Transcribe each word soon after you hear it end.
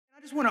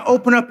just want to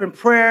open up in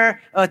prayer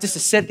just to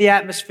set the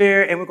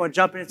atmosphere, and we're going to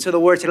jump into the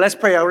word today. Let's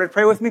pray. Are you ready to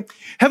pray with me?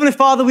 Heavenly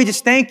Father, we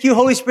just thank you,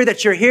 Holy Spirit,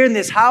 that you're here in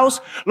this house.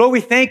 Lord, we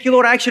thank you,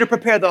 Lord. I ask you to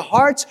prepare the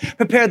hearts,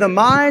 prepare the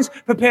minds,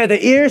 prepare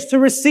the ears to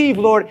receive,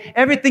 Lord,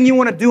 everything you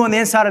want to do on the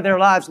inside of their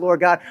lives,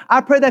 Lord God.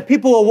 I pray that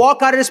people will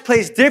walk out of this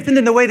place different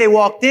than the way they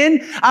walked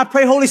in. I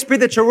pray, Holy Spirit,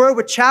 that your word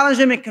would challenge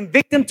them and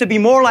convict them to be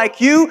more like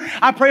you.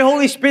 I pray,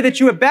 Holy Spirit, that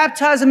you would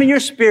baptize them in your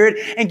spirit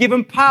and give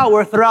them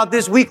power throughout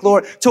this week,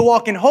 Lord, to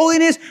walk in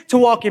holiness, to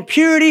walk in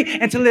purity,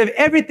 and to live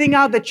everything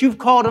out that you've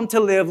called them to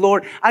live,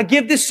 Lord. I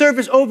give this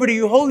service over to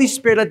you, Holy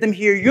Spirit. Let them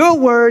hear your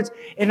words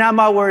and not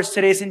my words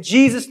today. It's in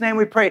Jesus' name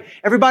we pray.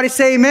 Everybody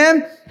say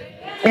amen.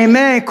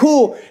 Amen.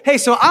 Cool. Hey,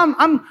 so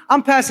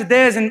I'm Pastor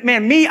Dez, and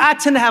man, I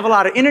tend to have a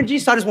lot of energy,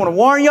 so I just want to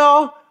warn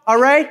y'all. All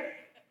right.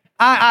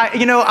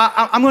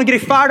 I'm going to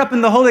get fired up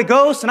in the Holy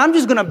Ghost, and I'm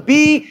just going to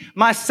be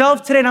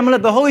myself today, and I'm going to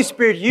let the Holy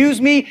Spirit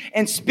use me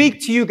and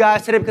speak to you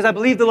guys today because I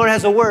believe the Lord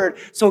has a word.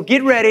 So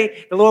get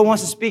ready. The Lord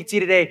wants to speak to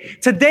you today.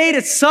 Today,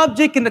 the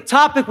subject and the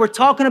topic we're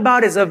talking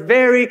about is a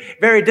very,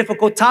 very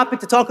difficult topic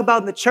to talk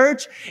about in the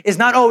church. It's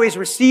not always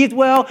received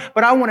well,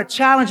 but I want to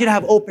challenge you to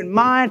have open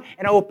mind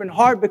and an open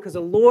heart because the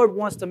Lord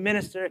wants to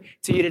minister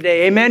to you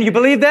today. Amen. You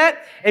believe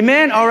that?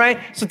 Amen. All right.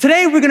 So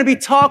today we're going to be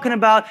talking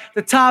about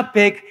the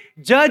topic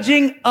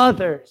judging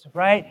others,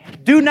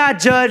 right? Do not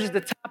judge is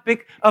the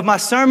topic of my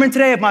sermon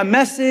today, of my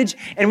message.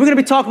 And we're going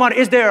to be talking about,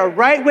 is there a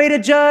right way to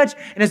judge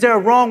and is there a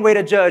wrong way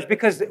to judge?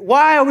 Because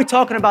why are we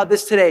talking about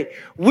this today?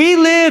 We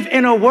live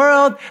in a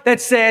world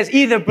that says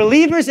either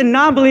believers and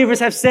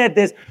non-believers have said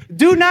this,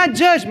 do not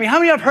judge me. How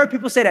many of you have heard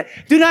people say that?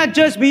 Do not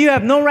judge me. You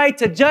have no right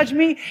to judge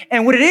me.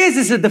 And what it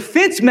is a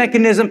defense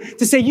mechanism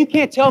to say, you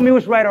can't tell me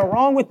what's right or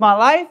wrong with my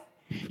life.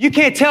 You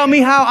can't tell me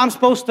how I'm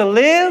supposed to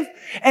live.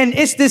 And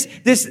it's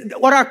this,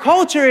 what our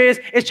culture is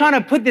trying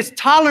to put this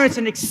tolerance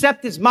and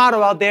acceptance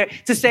model out there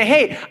to say,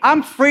 hey,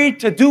 I'm free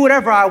to do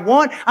whatever I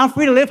want. I'm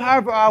free to live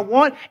however I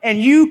want. And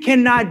you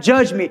cannot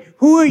judge me.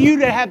 Who are you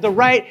to have the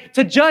right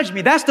to judge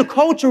me? That's the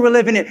culture we're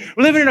living in.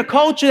 We're living in a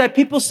culture that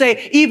people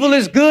say evil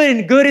is good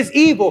and good is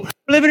evil.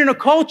 We're living in a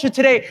culture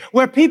today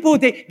where people,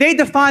 they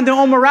define their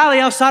own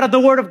morality outside of the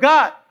word of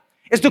God.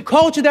 It's the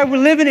culture that we're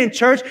living in,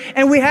 church,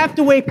 and we have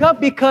to wake up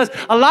because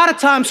a lot of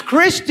times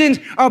Christians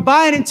are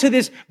buying into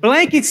this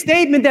blanket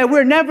statement that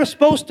we're never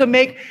supposed to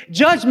make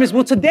judgments.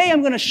 Well, today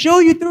I'm going to show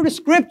you through the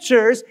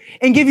scriptures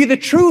and give you the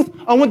truth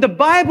on what the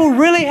Bible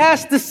really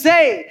has to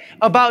say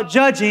about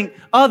judging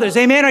others.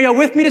 Amen. Are y'all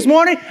with me this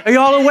morning? Are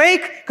y'all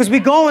awake? Because we're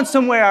going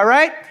somewhere, all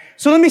right?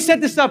 So let me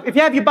set this up. If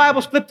you have your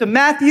Bibles, flip to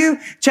Matthew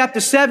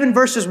chapter 7,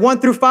 verses 1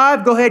 through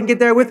 5. Go ahead and get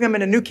there with me. I'm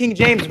in the New King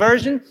James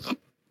Version.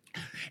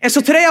 And so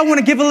today I want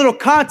to give a little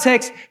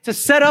context to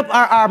set up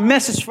our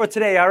message for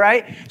today, all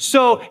right?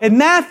 So in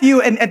Matthew,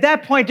 and at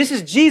that point, this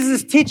is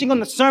Jesus teaching on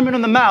the Sermon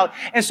on the Mount.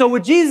 And so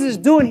what Jesus is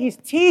doing, he's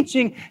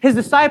teaching his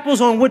disciples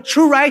on what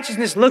true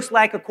righteousness looks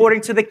like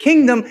according to the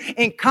kingdom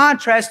in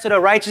contrast to the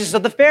righteousness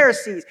of the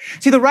Pharisees.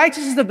 See, the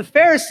righteousness of the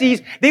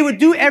Pharisees, they would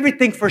do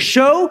everything for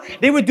show.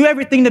 They would do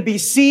everything to be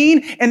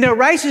seen. And their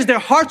righteousness, their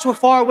hearts were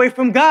far away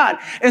from God.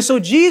 And so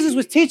Jesus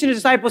was teaching his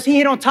disciples. He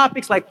hit on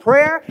topics like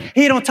prayer.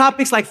 He hit on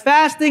topics like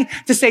fasting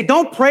to say,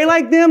 don't pray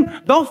like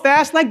them, don't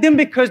fast like them,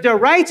 because their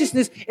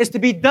righteousness is to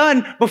be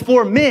done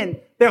before men.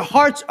 Their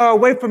hearts are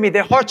away from me.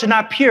 Their hearts are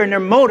not pure and their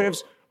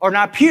motives are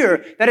not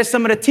pure. That is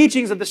some of the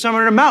teachings of the Sermon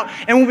on the Mount.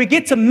 And when we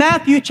get to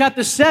Matthew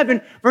chapter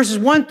 7, verses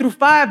 1 through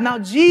 5, now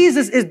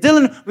Jesus is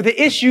dealing with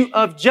the issue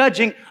of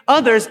judging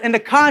others in the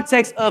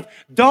context of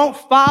don't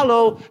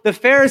follow the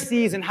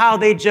Pharisees and how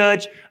they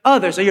judge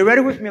others. Are you ready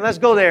with me? Let's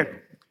go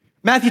there.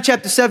 Matthew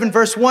chapter 7,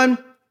 verse 1.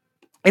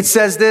 It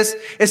says this,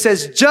 it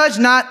says, judge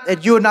not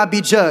that you will not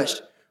be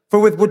judged. For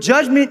with what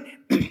judgment,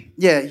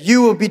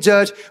 you will be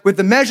judged. With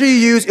the measure you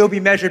use, it will be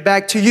measured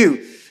back to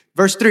you.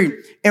 Verse 3,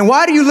 and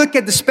why do you look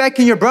at the speck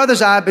in your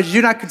brother's eye, but you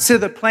do not consider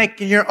the plank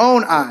in your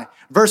own eye?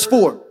 Verse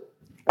 4,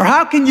 or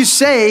how can you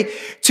say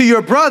to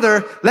your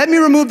brother, let me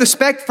remove the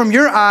speck from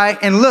your eye,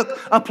 and look,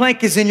 a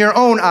plank is in your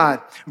own eye?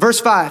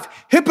 Verse 5,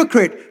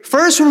 hypocrite,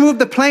 first remove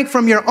the plank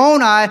from your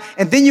own eye,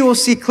 and then you will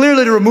see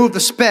clearly to remove the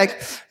speck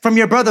from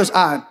your brother's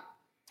eye.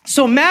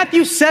 So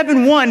Matthew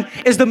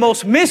 7:1 is the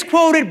most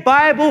misquoted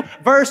Bible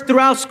verse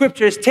throughout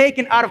Scripture. It's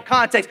taken out of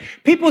context.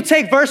 People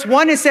take verse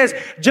 1 and says,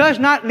 judge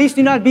not, lest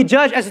you not be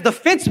judged, as a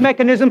defense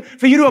mechanism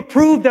for you to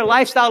approve their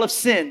lifestyle of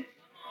sin.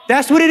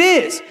 That's what it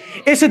is.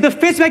 It's a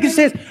defense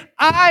mechanism that says,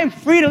 I'm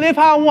free to live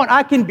how I want.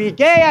 I can be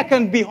gay. I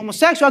can be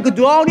homosexual. I could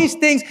do all these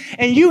things.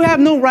 And you have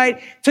no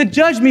right to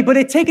judge me. But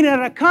they're taking it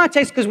out of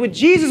context because what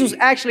Jesus was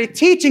actually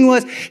teaching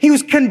was he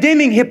was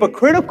condemning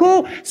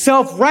hypocritical,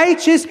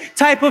 self-righteous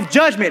type of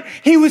judgment.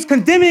 He was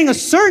condemning a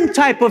certain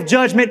type of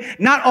judgment,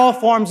 not all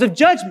forms of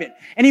judgment.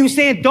 And he was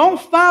saying, don't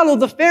follow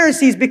the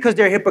Pharisees because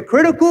they're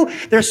hypocritical,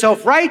 they're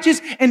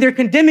self-righteous, and they're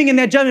condemning in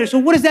their judgment. So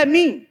what does that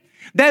mean?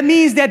 That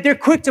means that they're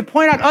quick to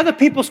point out other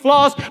people's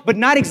flaws, but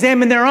not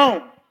examine their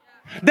own.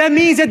 That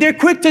means that they're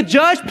quick to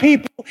judge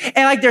people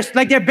and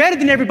like they're better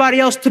than everybody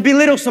else to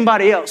belittle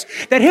somebody else.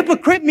 That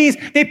hypocrite means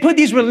they put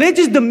these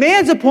religious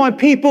demands upon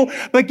people,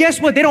 but guess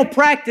what? They don't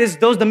practice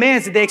those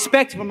demands that they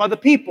expect from other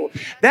people.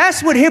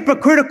 That's what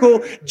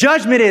hypocritical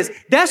judgment is.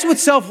 That's what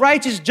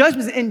self-righteous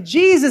judgment is. And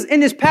Jesus in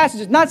this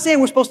passage is not saying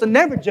we're supposed to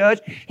never judge.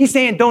 He's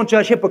saying don't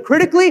judge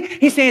hypocritically.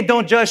 He's saying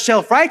don't judge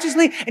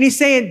self-righteously. And he's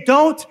saying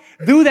don't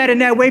do that in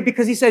that way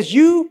because he says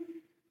you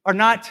are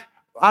not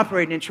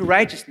operating in true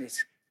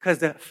righteousness. Because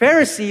the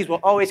Pharisees were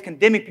always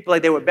condemning people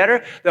like they were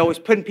better. They're always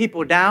putting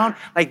people down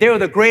like they were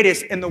the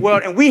greatest in the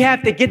world. And we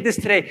have to get this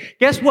today.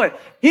 Guess what?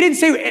 He didn't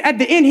say, at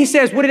the end, he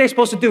says, what are they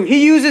supposed to do?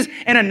 He uses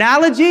an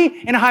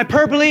analogy and a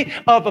hyperbole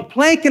of a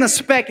plank and a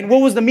speck. And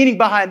what was the meaning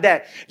behind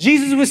that?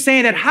 Jesus was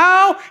saying that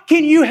how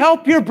can you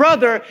help your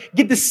brother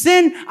get the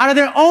sin out of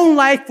their own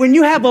life when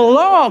you have a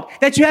log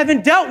that you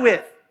haven't dealt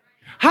with?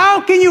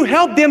 How can you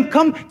help them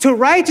come to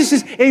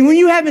righteousness and when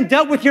you haven't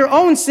dealt with your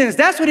own sins?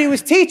 That's what he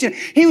was teaching.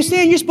 He was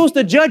saying you're supposed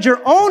to judge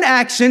your own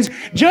actions,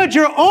 judge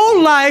your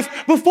own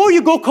life before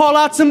you go call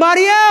out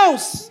somebody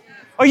else.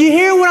 Are you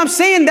hearing what I'm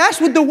saying? That's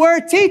what the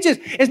word teaches.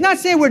 It's not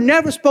saying we're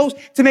never supposed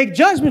to make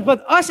judgments,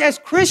 but us as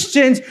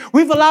Christians,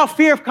 we've allowed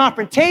fear of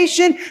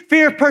confrontation,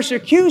 fear of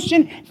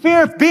persecution,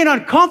 fear of being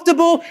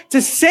uncomfortable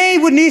to say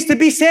what needs to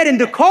be said.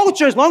 And the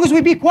culture, as long as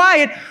we be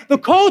quiet, the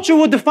culture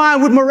will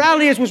define what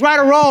morality is, what's right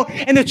or wrong,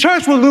 and the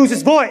church will lose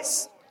its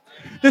voice.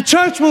 The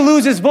church will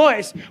lose its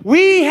voice.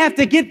 We have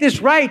to get this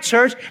right,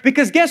 church,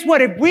 because guess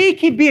what? If we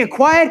keep being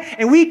quiet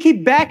and we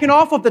keep backing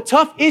off of the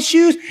tough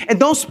issues and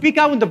don't speak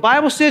out when the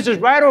Bible says is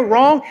right or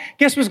wrong,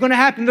 guess what's going to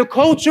happen? The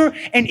culture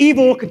and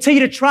evil will continue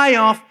to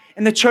triumph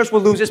and the church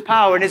will lose its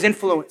power and its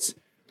influence.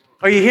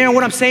 Are you hearing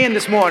what I'm saying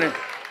this morning?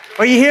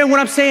 Are you hearing what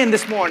I'm saying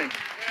this morning?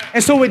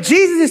 And so what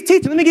Jesus is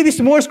teaching, let me give you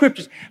some more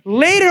scriptures.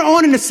 Later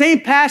on in the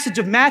same passage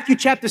of Matthew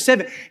chapter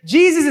 7,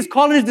 Jesus is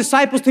calling his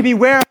disciples to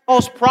beware of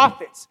false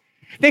prophets.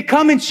 They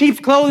come in sheep's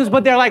clothing,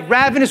 but they're like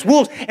ravenous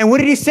wolves. And what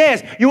did he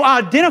say? You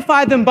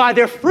identify them by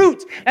their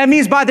fruits. That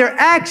means by their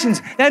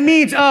actions. That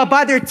means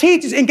by their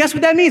teachings. And guess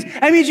what that means?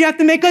 That means you have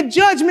to make a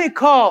judgment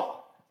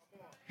call.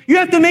 You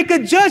have to make a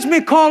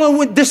judgment call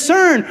and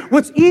discern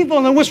what's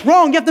evil and what's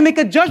wrong. You have to make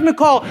a judgment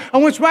call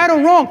on what's right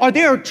or wrong. Are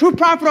they a true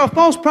prophet or a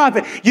false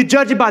prophet? You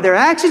judge it by their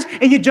actions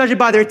and you judge it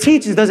by their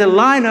teachings. Does it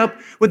line up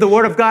with the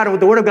Word of God and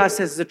what the Word of God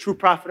says is a true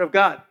prophet of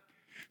God?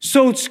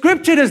 So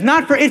scripture does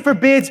not, it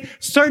forbids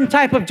certain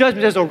type of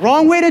judgment. There's a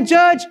wrong way to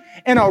judge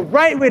and a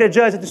right way to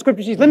judge that the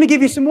scripture teaches. Let me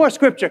give you some more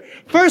scripture.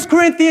 1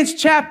 Corinthians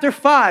chapter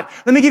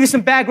 5. Let me give you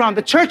some background.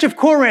 The church of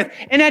Corinth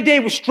in that day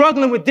was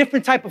struggling with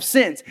different type of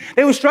sins.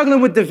 They were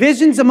struggling with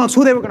divisions amongst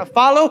who they were going to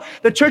follow.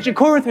 The church in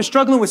Corinth was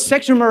struggling with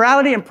sexual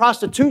immorality and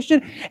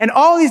prostitution. And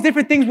all these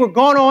different things were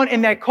going on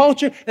in that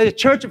culture that the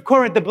church of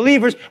Corinth, the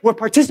believers, were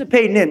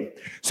participating in.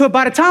 So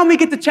by the time we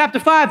get to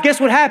chapter 5, guess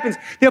what happens?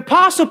 The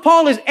apostle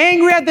Paul is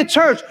angry at the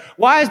church.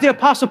 Why is the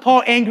apostle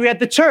Paul angry at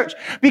the church?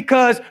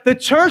 Because the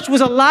church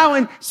was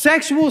allowing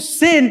sexual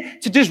sin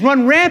to just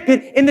run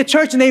rampant in the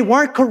church and they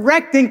weren't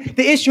correcting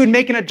the issue and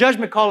making a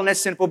judgment call on that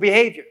sinful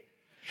behavior.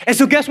 And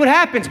so guess what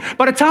happens?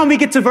 By the time we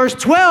get to verse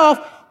 12,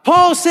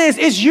 Paul says,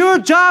 it's your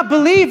job,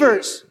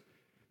 believers,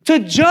 to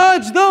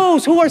judge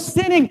those who are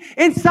sinning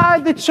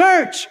inside the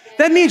church.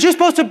 That means you're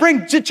supposed to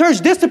bring church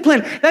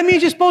discipline. That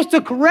means you're supposed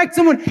to correct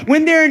someone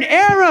when they're in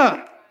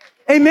error.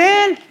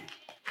 Amen?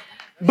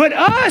 But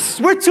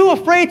us, we're too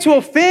afraid to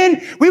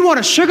offend. We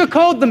want to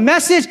sugarcoat the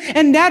message.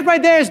 And that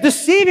right there is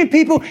deceiving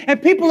people.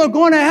 And people are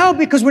going to hell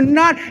because we're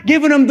not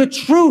giving them the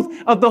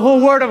truth of the whole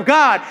Word of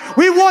God.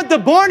 We want the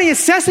Barney and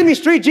Sesame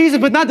Street Jesus,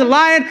 but not the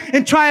Lion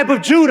and Tribe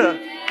of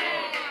Judah.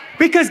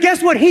 Because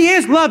guess what? He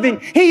is loving.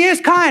 He is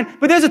kind.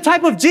 But there's a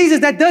type of Jesus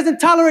that doesn't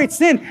tolerate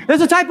sin.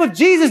 There's a type of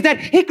Jesus that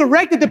he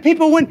corrected the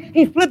people when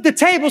he flipped the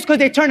tables because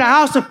they turned a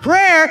house of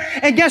prayer.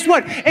 And guess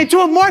what? Into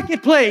a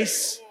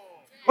marketplace.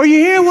 Are you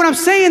hearing what I'm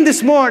saying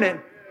this morning?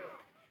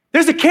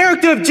 There's a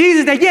character of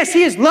Jesus that, yes,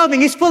 he is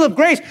loving. He's full of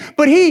grace,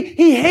 but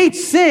he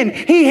hates sin.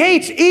 He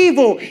hates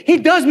evil. He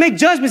does make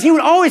judgments. He would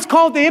always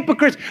call the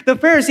hypocrites, the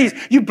Pharisees,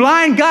 you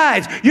blind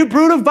guides, you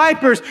brood of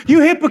vipers,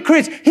 you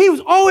hypocrites. He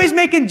was always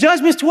making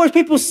judgments towards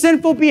people's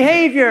sinful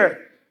behavior.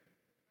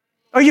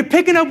 Are you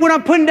picking up what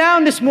I'm putting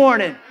down this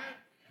morning?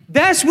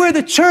 That's where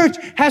the church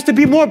has to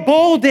be more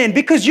bold in,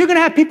 because you're going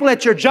to have people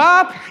at your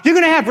job. You're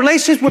going to have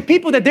relationships with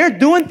people that they're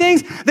doing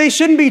things they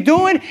shouldn't be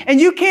doing. And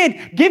you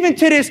can't give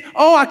into this,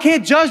 I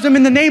can't judge them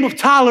in the name of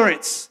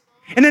tolerance,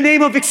 in the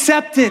name of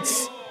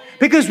acceptance.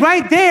 Because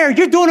right there,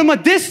 you're doing them a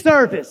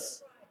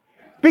disservice.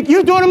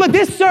 You're doing them a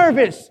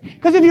disservice.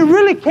 Because if you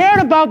really cared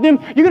about them,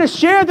 you're going to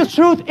share the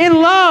truth in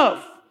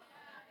love.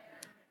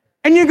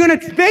 And you're going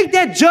to make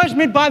that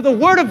judgment by the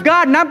Word of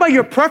God, not by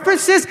your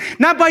preferences,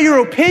 not by your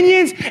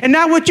opinions, and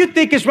not what you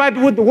think is right,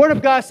 but what the Word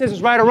of God says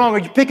is right or wrong. Are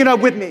you picking up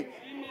with me?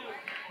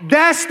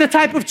 That's the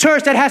type of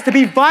church that has to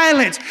be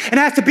violent and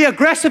has to be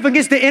aggressive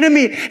against the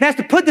enemy and has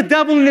to put the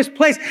devil in his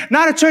place.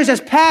 Not a church that's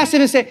passive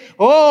and say,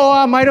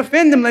 I might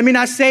offend them. Let me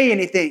not say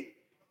anything.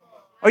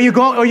 Are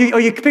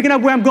you picking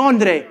up where I'm going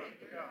today?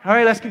 All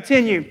right, let's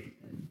continue.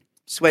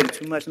 Sweating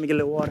too much. Let me get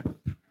a little water.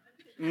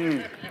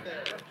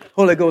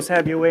 Holy Ghost,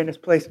 have your way in this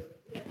place.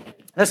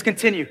 Let's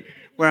continue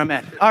where I'm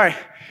at. All right.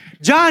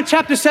 John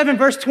chapter 7,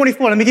 verse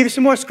 24. Let me give you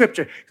some more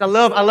scripture. I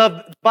love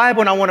the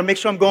Bible, and I want to make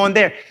sure I'm going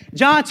there.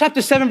 John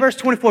chapter 7, verse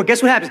 24.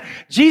 Guess what happens?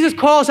 Jesus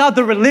calls out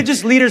the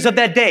religious leaders of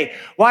that day.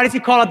 Why does he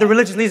call out the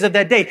religious leaders of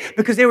that day?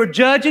 Because they were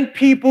judging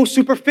people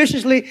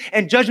superficially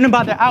and judging them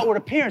by their outward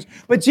appearance.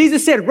 But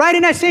Jesus said, right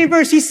in that same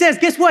verse, he says,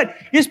 guess what?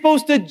 You're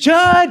supposed to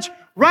judge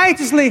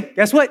righteously.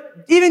 Guess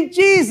what? Even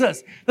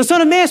Jesus, the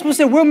Son of Man, is supposed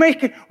to say, we'll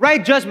make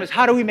right judgments.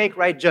 How do we make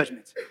right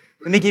judgments?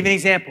 Let me give you an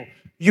example.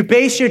 You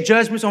base your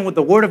judgments on what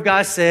the Word of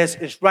God says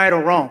is right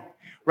or wrong,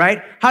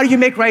 right? How do you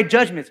make right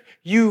judgments?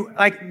 You,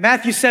 like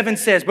Matthew 7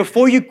 says,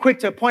 before you quick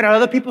to point out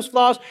other people's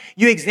flaws,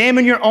 you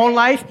examine your own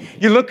life,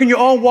 you look in your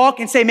own walk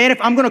and say, man,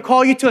 if I'm going to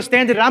call you to a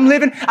standard that I'm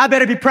living, I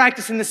better be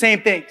practicing the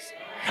same things.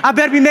 I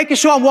better be making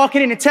sure I'm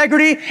walking in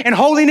integrity and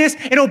holiness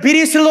and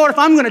obedience to the Lord if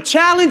I'm going to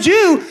challenge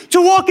you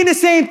to walk in the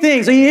same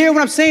things. Are you hear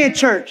what I'm saying,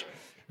 church?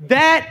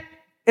 That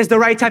is the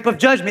right type of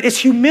judgment. It's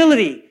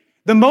humility.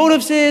 The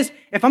motives is,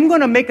 if I'm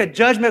going to make a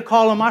judgment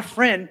call on my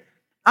friend,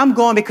 I'm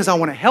going because I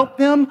want to help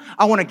them.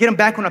 I want to get them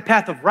back on a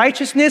path of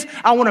righteousness.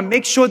 I want to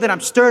make sure that I'm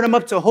stirring them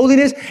up to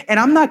holiness. And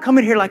I'm not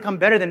coming here like I'm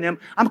better than them.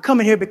 I'm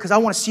coming here because I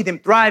want to see them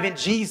thrive in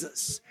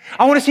Jesus.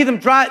 I want to see them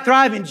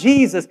thrive in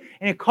Jesus.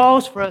 And it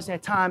calls for us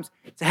at times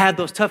to have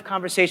those tough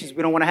conversations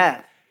we don't want to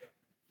have.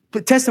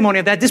 The testimony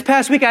of that, this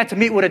past week I had to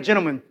meet with a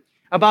gentleman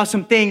about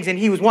some things, and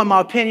he was wanting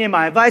my opinion,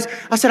 my advice.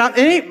 I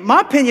said,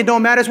 my opinion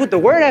don't matter. It's what the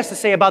Word has to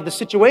say about the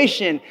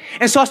situation.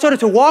 And so I started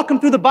to walk him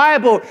through the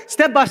Bible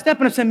step by step,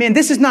 and I said, man,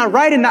 this is not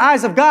right in the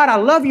eyes of God. I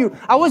love you.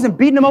 I wasn't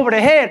beating him over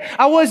the head.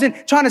 I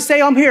wasn't trying to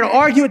say I'm here to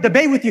argue and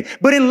debate with you.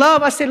 But in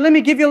love, I said, let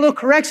me give you a little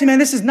correction, man.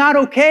 This is not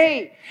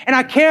okay. And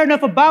I care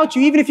enough about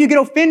you, even if you get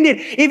offended,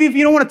 even if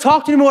you don't want to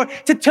talk to me anymore,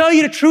 to tell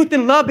you the truth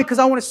in love because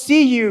I want to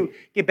see you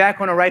get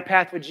back on the right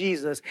path with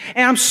Jesus.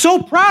 And I'm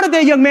so proud of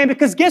that young man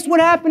because guess what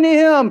happened to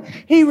him?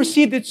 He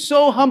received it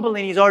so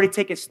humbly and he's already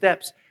taken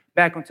steps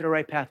back onto the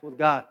right path with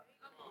God.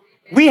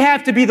 We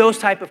have to be those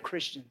type of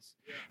Christians.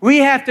 We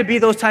have to be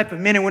those type of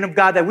men and women of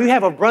God that we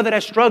have a brother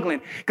that's struggling.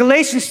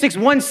 Galatians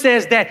 6:1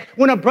 says that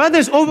when a brother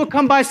is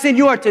overcome by sin,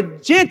 you are to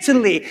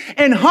gently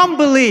and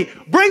humbly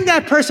bring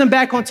that person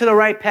back onto the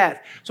right path.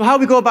 So how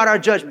we go about our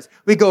judgments?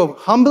 We go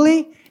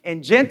humbly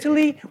and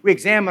gently. We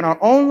examine our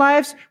own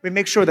lives. We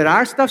make sure that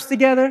our stuff's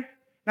together.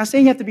 Not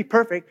saying you have to be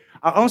perfect.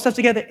 Our own stuff's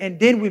together. And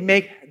then we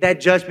make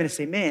that judgment and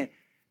say, man,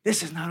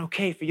 this is not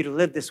okay for you to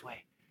live this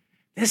way.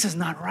 This is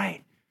not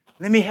right.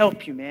 Let me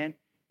help you, man.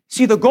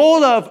 See, the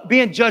goal of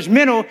being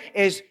judgmental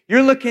is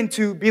you're looking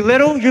to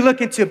belittle, you're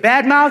looking to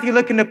badmouth, you're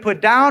looking to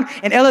put down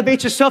and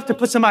elevate yourself to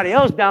put somebody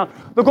else down.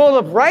 The goal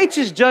of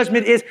righteous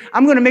judgment is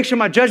I'm going to make sure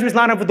my judgments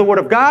line up with the Word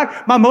of God.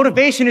 My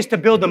motivation is to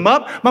build them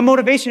up. My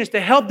motivation is to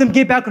help them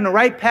get back on the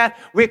right path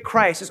with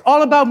Christ. It's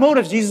all about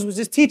motives. Jesus was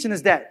just teaching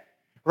us that.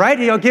 Right?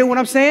 Y'all get what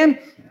I'm saying?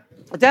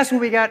 But that's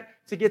what we got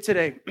to get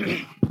today.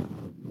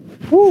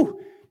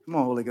 Woo! Come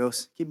on, Holy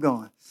Ghost. Keep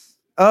going.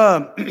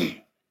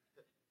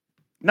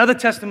 Another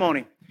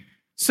testimony.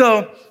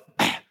 So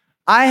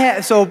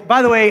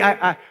by the way,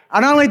 I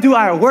not only do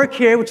I work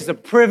here, which is a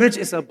privilege,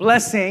 it's a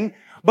blessing,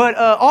 but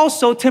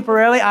also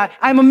temporarily,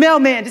 I'm a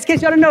mailman. Just in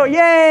case y'all don't know,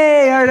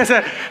 yay!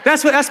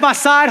 That's my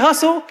side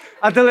hustle.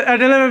 I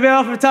deliver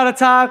mail from time to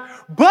time.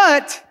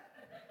 But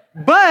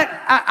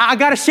I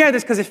got to share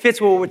this because it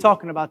fits what we're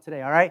talking about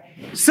today, all right?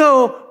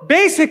 So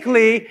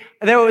basically,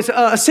 there was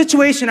a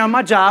situation on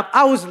my job.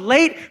 I was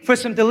late for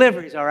some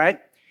deliveries, all right?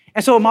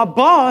 And so my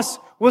boss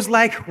was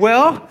like,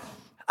 well,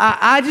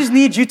 I just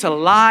need you to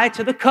lie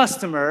to the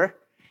customer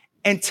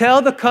and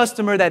tell the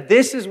customer that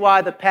this is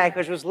why the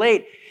package was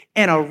late.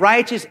 And a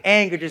righteous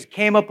anger just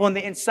came up on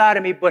the inside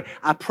of me. But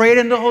I prayed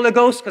in the Holy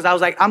Ghost because I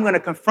was like, I'm going to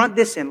confront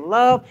this in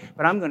love,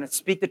 but I'm going to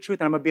speak the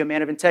truth and I'm going to be a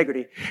man of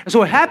integrity. And so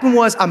what happened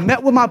was I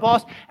met with my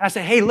boss and I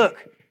said, hey, look,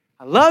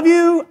 I love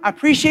you. I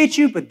appreciate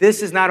you, but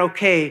this is not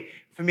okay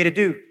for me to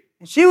do.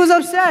 And she was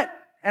upset.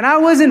 And I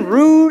wasn't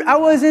rude. I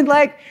wasn't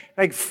like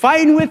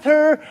fighting with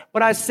her.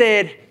 But I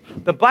said,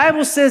 the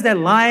Bible says that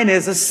lying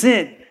is a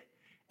sin.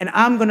 And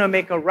I'm going to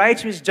make a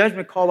righteous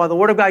judgment call by the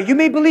Word of God. You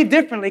may believe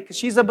differently because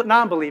she's a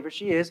non-believer.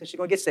 She is, and she's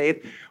going to get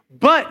saved.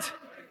 But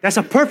that's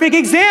a perfect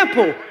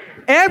example.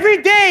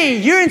 Every day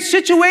you're in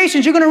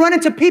situations, you're going to run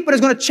into people that's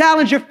going to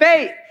challenge your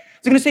faith.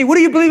 They're going to say, what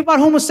do you believe about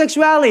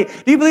homosexuality?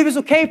 Do you believe it's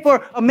okay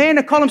for a man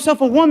to call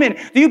himself a woman?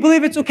 Do you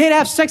believe it's okay to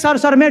have sex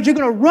outside of marriage? You're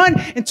going to run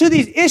into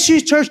these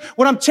issues, church.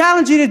 What I'm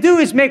challenging you to do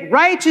is make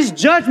righteous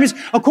judgments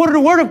according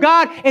to the Word of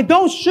God and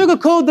don't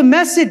sugarcoat the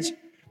message.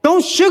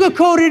 Don't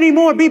sugarcoat it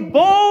anymore. Be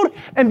bold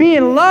and be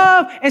in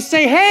love and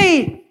say,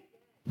 hey,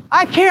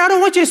 I care. I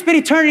don't want you to spend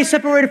eternity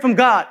separated from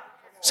God.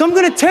 So I'm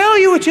going to tell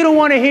you what you don't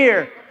want to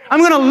hear. I'm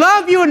going to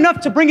love you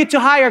enough to bring it to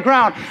higher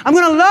ground. I'm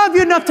going to love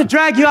you enough to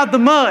drag you out the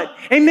mud.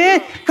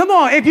 Amen? Come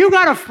on. If you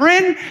got a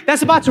friend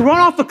that's about to run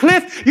off the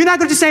cliff, you're not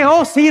going to just say,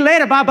 oh, see you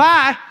later.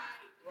 Bye-bye.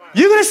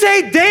 You're going to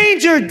say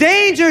danger,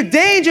 danger,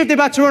 danger if they're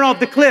about to run off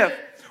the cliff.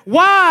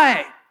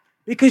 Why?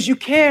 Because you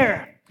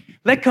care.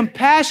 Let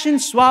compassion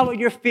swallow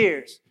your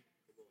fears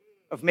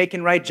of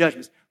making right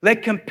judgments.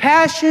 Let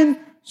compassion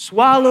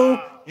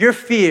swallow your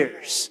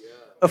fears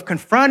of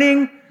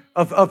confronting,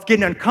 of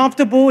getting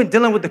uncomfortable and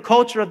dealing with the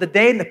culture of the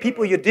day and the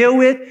people you deal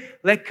with.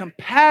 Let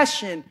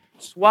compassion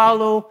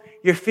swallow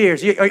your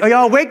fears. Are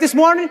y'all awake this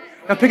morning?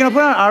 I'm picking up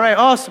on? All right,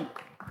 awesome.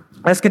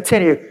 Let's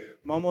continue.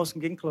 I'm almost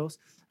getting close.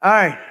 All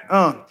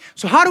right.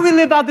 So how do we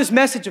live out this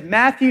message of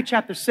Matthew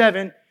chapter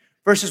 7,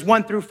 verses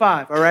 1 through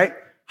 5, all right?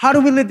 How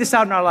do we live this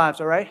out in our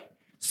lives, all right?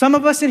 Some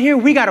of us in here,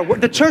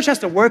 the church has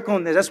to work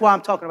on this. That's why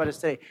I'm talking about this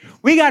today.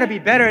 We got to be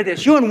better at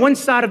this. You're on one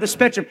side of the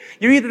spectrum.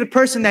 You're either the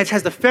person that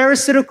has the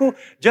pharisaical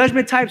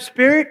judgment type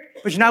spirit,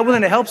 but you're not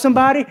willing to help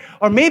somebody,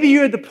 or maybe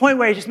you're at the point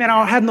where you just, man, I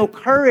don't have no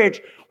courage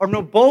or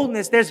no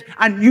boldness.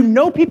 You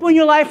know people in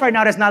your life right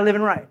now that's not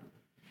living right.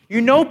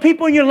 You know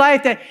people in your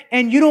life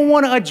and you don't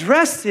want to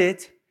address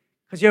it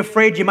because you're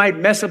afraid you might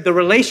mess up the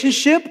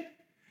relationship.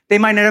 They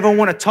might never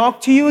want to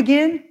talk to you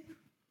again.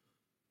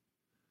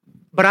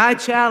 But I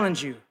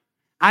challenge you.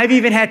 I've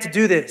even had to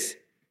do this.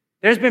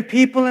 There's been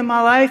people in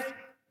my life,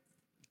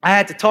 I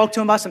had to talk to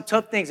them about some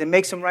tough things and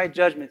make some right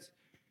judgments.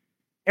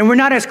 And we're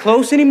not as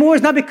close anymore.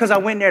 It's not because I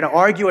went there to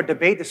argue or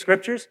debate the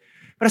scriptures,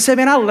 but I said,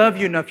 man, I love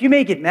you enough. You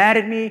may get mad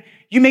at me.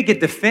 You may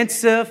get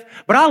defensive,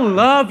 but I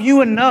love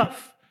you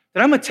enough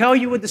that I'm going to tell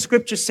you what the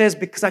scripture says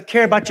because I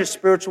care about your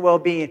spiritual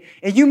well-being.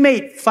 And you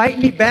may fight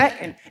me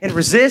back and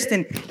resist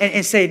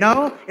and say,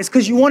 no, it's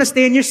because you want to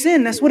stay in your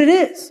sin. That's what it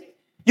is.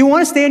 You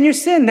want to stay in your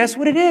sin. That's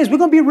what it is. We're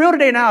going to be real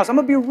today in the house. I'm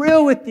going to be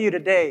real with you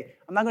today.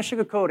 I'm not going to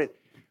sugarcoat it.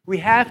 We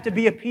have to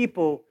be a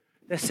people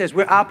that says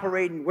we're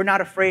operating. We're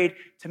not afraid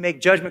to make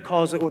judgment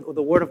calls with what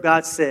the Word of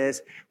God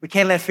says. We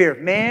can't let fear of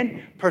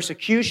man,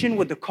 persecution,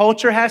 what the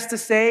culture has to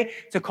say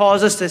to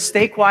cause us to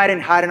stay quiet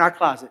and hide in our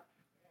closet.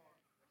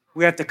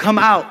 We have to come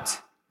out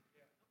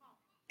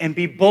and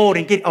be bold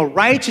and get a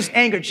righteous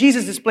anger.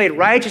 Jesus displayed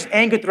righteous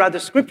anger throughout the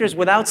scriptures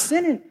without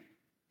sinning.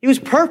 He was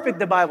perfect,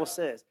 the Bible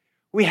says.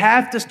 We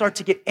have to start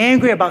to get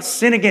angry about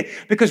sin again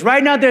because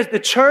right now there's the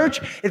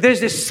church, there's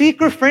this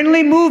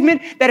seeker-friendly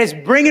movement that is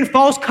bringing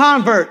false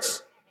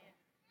converts.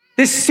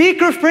 This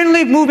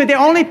seeker-friendly movement, they're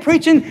only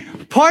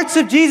preaching parts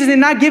of Jesus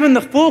and not giving the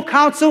full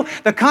counsel,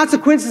 the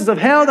consequences of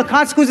hell, the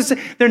consequences.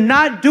 They're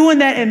not doing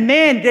that, and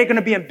man, they're going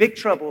to be in big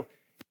trouble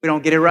if we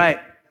don't get it right.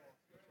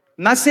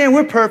 I'm not saying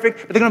we're perfect,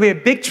 but they're going to be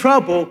in big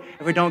trouble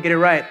if we don't get it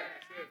right.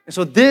 And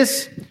so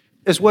this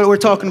is what we're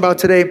talking about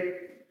today.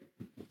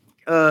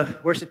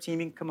 Worship team,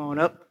 you can come on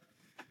up.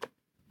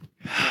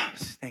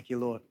 Thank you,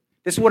 Lord.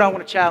 This is what I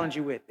want to challenge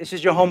you with. This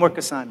is your homework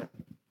assignment.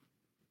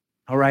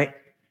 All right?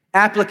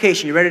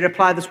 Application. You ready to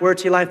apply this word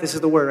to your life? This is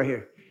the word right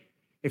here.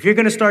 If you're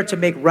going to start to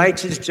make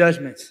righteous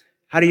judgments,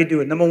 how do you do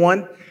it? Number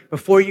one,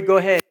 before you go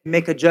ahead and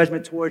make a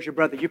judgment towards your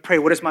brother, you pray,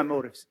 what is my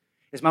motives?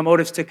 Is my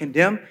motives to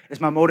condemn? Is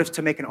my motives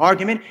to make an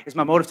argument? Is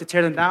my motives to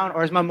tear them down?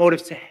 Or is my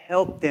motives to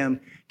help them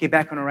get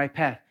back on the right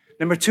path?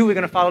 Number two, we're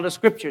going to follow the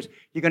scriptures.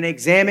 You're going to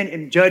examine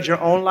and judge your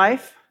own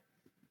life.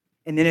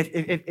 And then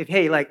if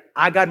hey, like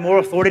I got more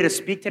authority to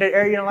speak to that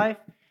area in life,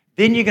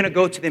 then you're going to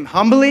go to them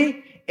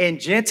humbly and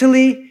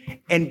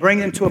gently and bring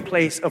them to a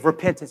place of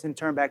repentance and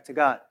turn back to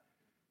God.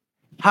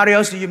 How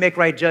else do you make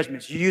right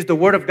judgments? You use the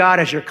word of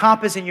God as your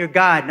compass and your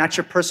guide, not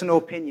your personal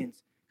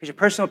opinions. Because your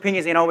personal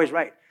opinions ain't always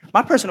right.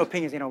 My personal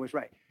opinions ain't always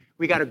right.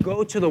 We got to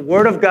go to the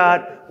word of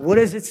God. What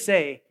does it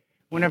say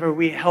whenever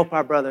we help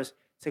our brothers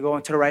to go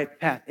into the right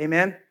path?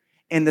 Amen?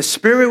 And the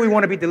spirit we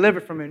want to be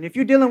delivered from it. And if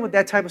you're dealing with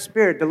that type of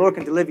spirit, the Lord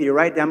can deliver you,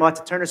 right? I'm about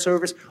to turn the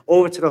service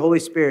over to the Holy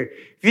Spirit.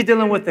 If you're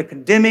dealing with the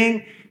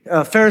condemning,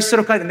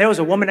 pharisaical, and there was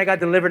a woman that got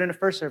delivered in the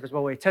first service, by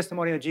the way,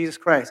 testimony of Jesus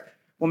Christ.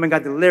 Woman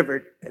got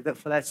delivered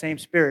for that same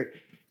spirit.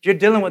 If you're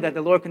dealing with that,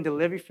 the Lord can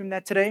deliver you from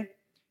that today.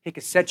 He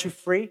can set you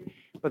free.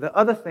 But the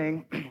other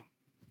thing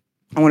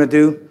I want to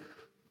do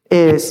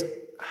is,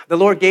 the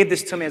Lord gave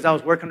this to me as I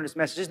was working on this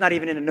message. It's not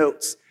even in the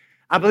notes.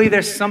 I believe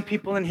there's some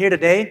people in here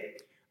today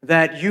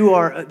that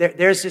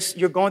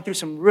you're going through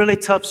some really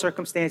tough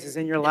circumstances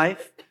in your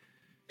life.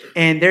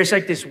 And there's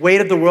like this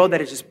weight of the world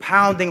that is just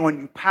pounding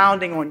on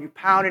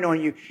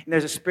you. And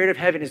there's a spirit of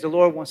heaviness. The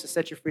Lord wants to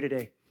set you free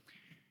today.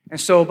 And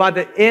so by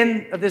the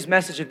end of this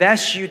message, if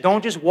that's you,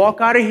 don't just walk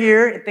out of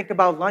here and think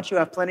about lunch. You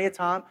have plenty of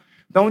time.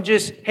 Don't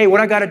just, hey, what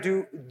I got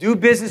to do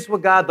business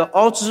with God. The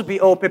altars will be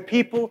open.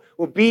 People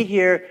will be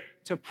here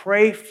to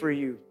pray for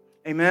you.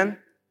 Amen?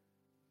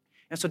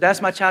 And so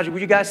that's my challenge. Will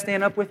you guys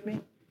stand up with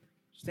me?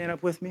 Stand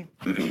up with me.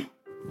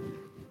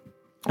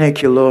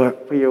 Thank you,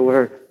 Lord, for your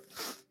word.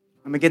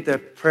 I'm going to get the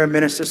prayer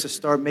ministers to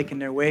start making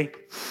their way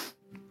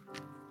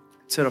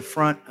to the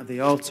front of the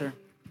altar.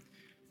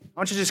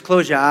 Why don't you just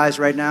close your eyes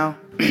right now?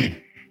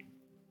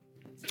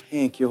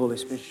 Thank you, Holy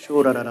Spirit.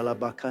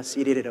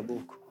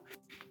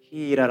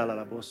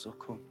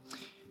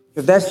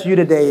 If that's you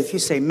today, if you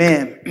say,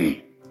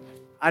 man,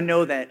 I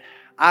know that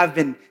I've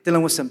been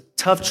dealing with some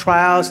tough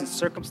trials and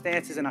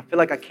circumstances and I feel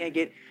like I can't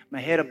get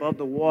my head above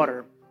the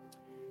water,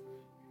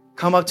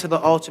 come up to the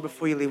altar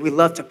before you leave. We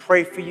love to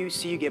pray for you,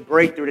 see you get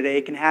breakthrough today.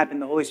 It can happen.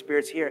 The Holy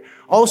Spirit's here.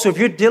 Also, if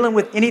you're dealing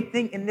with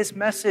anything in this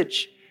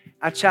message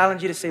I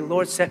challenge you to say,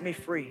 Lord, set me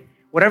free.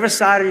 Whatever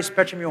side of your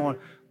spectrum you're on.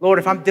 Lord,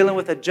 if I'm dealing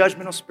with a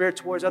judgmental spirit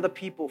towards other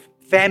people,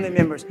 family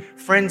members,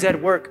 friends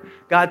at work,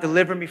 God,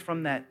 deliver me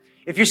from that.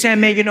 If you're saying,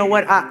 man, you know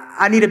what?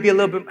 I need to be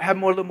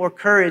have a little more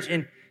courage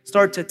and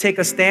start to take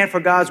a stand for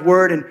God's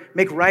word and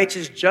make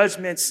righteous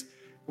judgments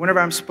whenever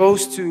I'm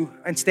supposed to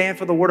and stand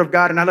for the word of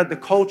God and not let the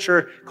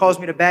culture cause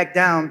me to back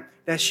down,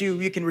 that's you.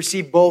 You can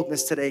receive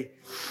boldness today.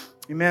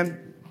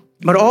 Amen.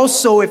 But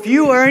also, if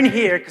you are in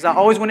here, because I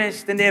always want to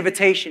extend the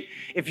invitation,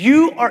 if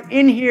you are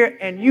in here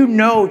and you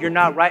know you're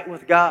not right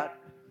with God,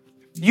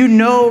 you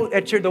know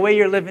that the way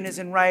you're living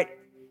isn't right,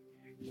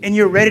 and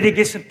you're ready to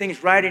get some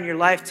things right in your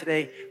life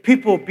today,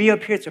 people will be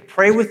up here to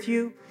pray with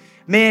you.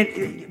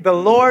 Man, the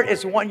Lord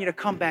is wanting you to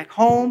come back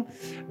home.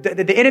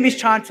 The enemy's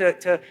trying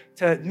to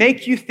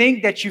make you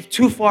think that you've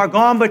too far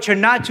gone, but you're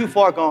not too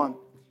far gone.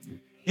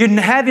 You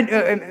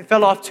haven't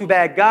fell off too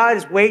bad. God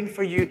is waiting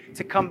for you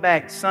to come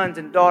back, sons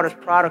and daughters,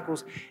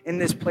 prodigals in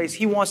this place.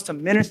 He wants to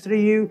minister to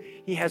you.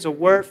 He has a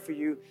word for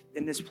you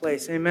in this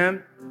place.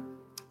 Amen.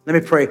 Let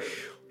me pray.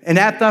 And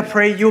after I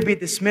pray, you'll be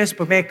dismissed.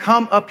 But man,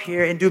 come up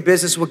here and do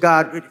business with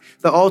God.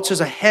 The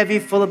altars are heavy,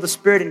 full of the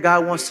Spirit, and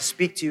God wants to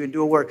speak to you and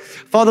do a work.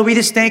 Father, we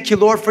just thank you,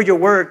 Lord, for your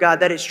word, God,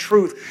 that is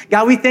truth.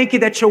 God, we thank you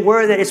that your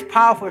word that is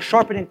powerful,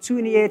 sharper than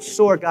two-edged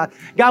sword, God.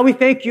 God, we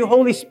thank you,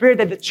 Holy Spirit,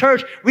 that the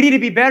church, we need to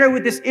be better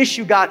with this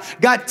issue, God.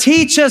 God,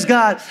 teach us,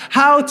 God,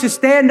 how to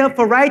stand up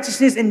for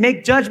righteousness and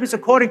make judgments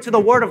according to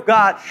the word of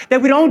God.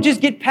 That we don't just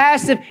get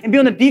passive and be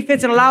on the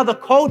defense and allow the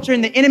culture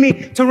and the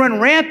enemy to run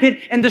rampant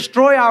and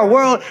destroy our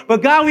world.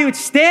 But God, we would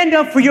stand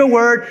up for your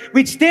word.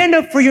 We'd stand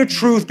up for your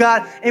truth,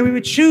 God, and we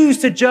would choose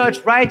to judge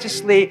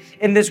righteously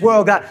in this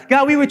world, God.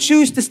 God, we would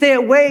choose to stay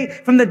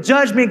away from the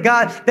judgment,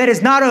 God, that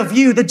is not of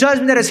you, the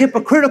judgment that is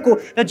hypocritical,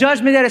 the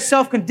judgment that is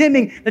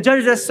self-condemning, the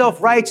judgment that is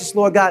self-righteous,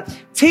 Lord God.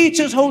 Teach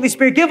us, Holy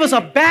Spirit. Give us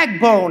a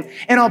backbone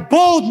and a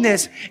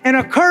boldness and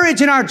a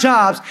courage in our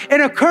jobs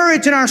and a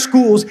courage in our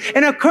schools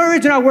and a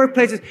courage in our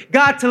workplaces,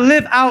 God, to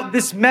live out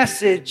this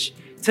message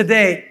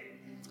today.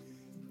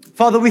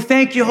 Father, we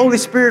thank you, Holy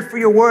Spirit, for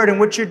your word and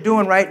what you're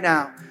doing right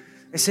now.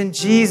 It's in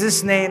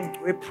Jesus' name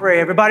we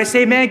pray. Everybody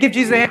say amen. Give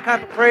Jesus a hand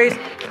clap of praise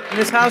in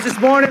this house this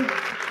morning.